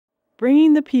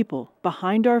bringing the people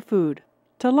behind our food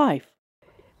to life.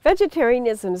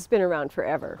 Vegetarianism has been around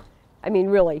forever. I mean,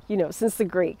 really, since the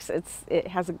Greeks. It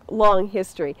has a long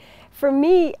history. For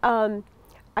me, I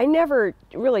never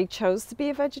really chose to be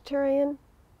a vegetarian,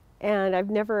 and I've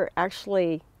never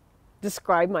actually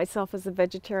described myself as a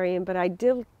vegetarian, but I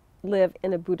did live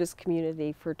in a Buddhist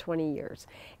community for 20 years.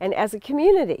 And as a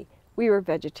community, we were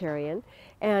vegetarian,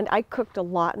 and I cooked a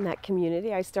lot in that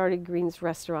community. I started Green's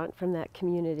Restaurant from that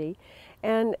community.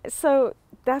 And so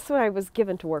that's what I was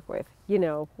given to work with,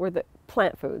 were the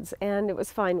plant foods, and it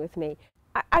was fine with me.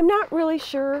 I'm not really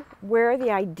sure where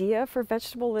the idea for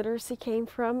vegetable literacy came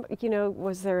from.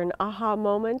 Was there an aha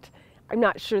moment? I'm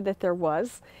not sure that there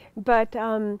was, but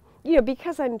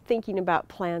because I'm thinking about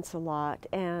plants a lot,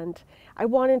 and I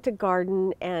wanted to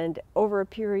garden, and over a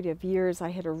period of years I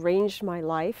had arranged my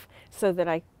life so that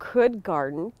I could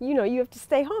garden. You have to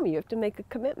stay home, you have to make a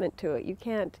commitment to it. You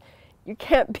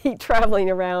can't be traveling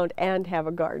around and have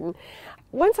a garden.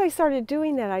 Once I started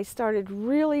doing that, I started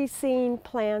really seeing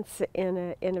plants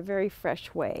in a very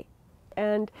fresh way.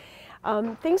 And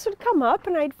things would come up,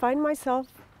 and I'd find myself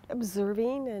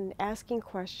observing and asking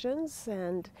questions,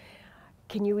 and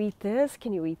can you eat this?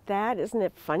 Can you eat that? Isn't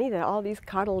it funny that all these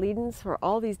cotyledons for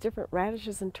all these different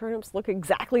radishes and turnips look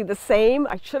exactly the same?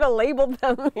 I should have labeled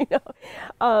them,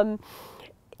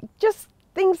 Just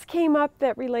things came up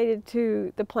that related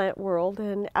to the plant world,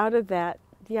 and out of that,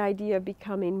 the idea of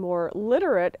becoming more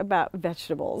literate about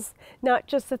vegetables. Not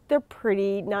just that they're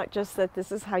pretty, not just that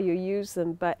this is how you use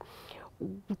them, but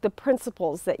the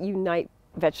principles that unite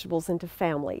vegetables into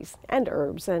families, and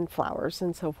herbs and flowers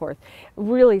and so forth,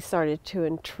 really started to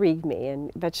intrigue me,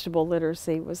 and vegetable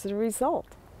literacy was the result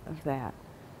of that.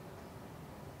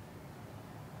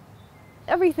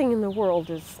 Everything in the world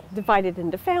is divided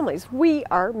into families. We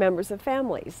are members of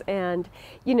families, and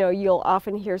you'll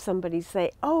often hear somebody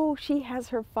say, oh, she has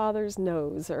her father's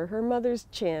nose, or her mother's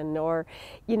chin, or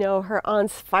her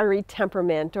aunt's fiery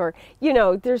temperament, or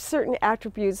there's certain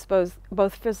attributes,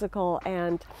 both physical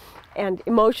and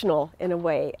emotional, in a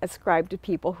way, ascribed to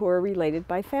people who are related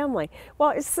by family. Well,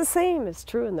 it's the same is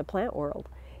true in the plant world.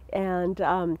 And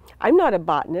I'm not a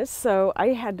botanist, so I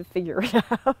had to figure it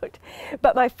out.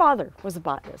 But my father was a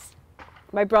botanist.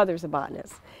 My brother's a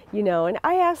botanist, and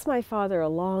I asked my father a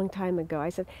long time ago, I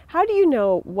said, how do you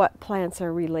know what plants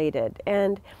are related?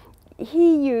 And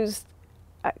he used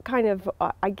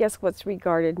I guess what's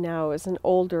regarded now as an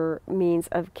older means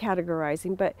of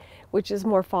categorizing, but which is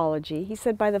morphology. He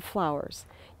said by the flowers.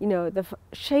 The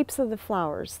shapes of the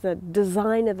flowers, the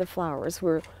design of the flowers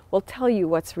will tell you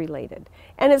what's related.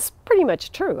 And it's pretty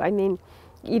much true. I mean,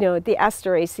 the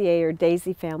Asteraceae or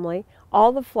daisy family,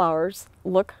 all the flowers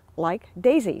look like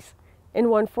daisies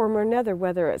in one form or another,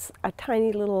 whether it's a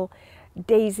tiny little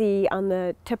daisy on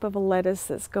the tip of a lettuce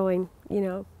that's going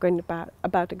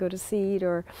about to go to seed,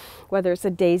 or whether it's a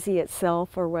daisy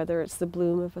itself, or whether it's the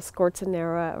bloom of a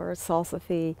scorzonera or a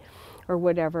salsify or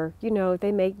whatever.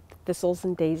 They make thistles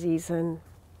and daisies and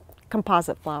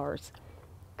composite flowers.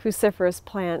 Cruciferous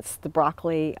plants, the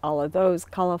broccoli, all of those,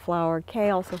 cauliflower,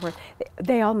 kale, so forth,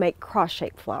 they all make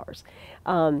cross-shaped flowers.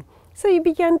 So you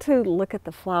begin to look at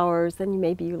the flowers, then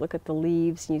maybe you look at the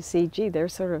leaves and you see, gee, they're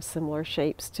sort of similar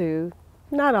shapes too.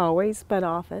 Not always, but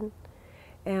often.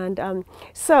 And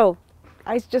so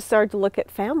I just started to look at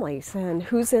families and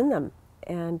who's in them,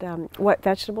 and what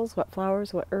vegetables, what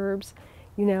flowers, what herbs,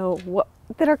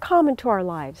 that are common to our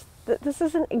lives. This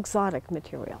isn't exotic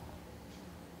material.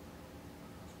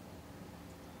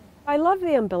 I love the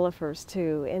umbellifers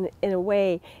too. In a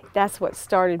way, that's what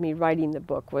started me writing the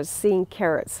book, was seeing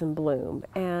carrots in bloom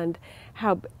and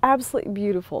how absolutely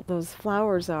beautiful those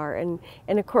flowers are. And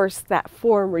of course that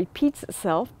form repeats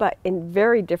itself, but in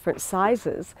very different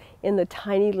sizes, in the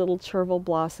tiny little chervil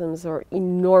blossoms or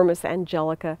enormous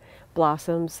angelica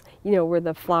blossoms, where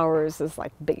the flowers is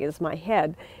like big as my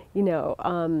head,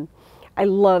 I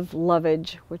love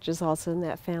lovage, which is also in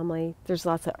that family. There's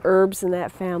lots of herbs in that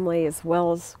family, as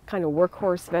well as kind of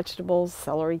workhorse vegetables,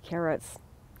 celery, carrots,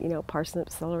 parsnip,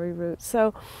 celery roots.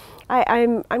 So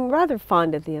I'm rather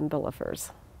fond of the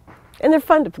umbellifers. And they're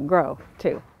fun to grow,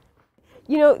 too.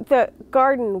 The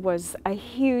garden was a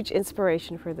huge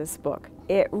inspiration for this book.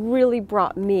 It really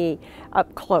brought me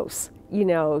up close,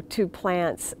 to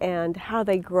plants and how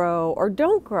they grow or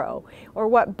don't grow, or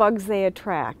what bugs they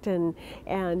attract, and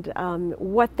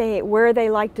where they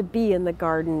like to be in the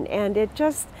garden. And it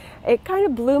kind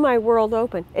of blew my world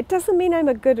open. It doesn't mean I'm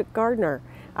a good gardener.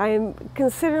 I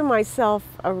consider myself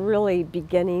a really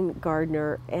beginning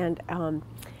gardener, and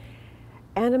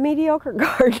and a mediocre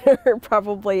gardener,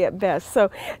 probably at best. So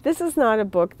this is not a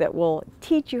book that will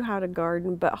teach you how to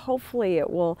garden, but hopefully it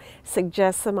will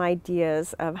suggest some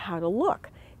ideas of how to look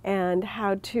and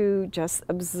how to just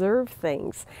observe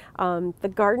things.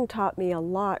 The garden taught me a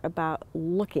lot about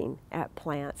looking at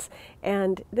plants,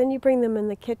 and then you bring them in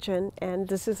the kitchen, and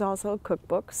this is also a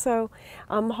cookbook, so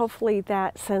hopefully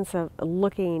that sense of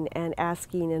looking and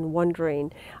asking and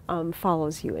wondering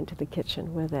follows you into the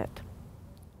kitchen with it.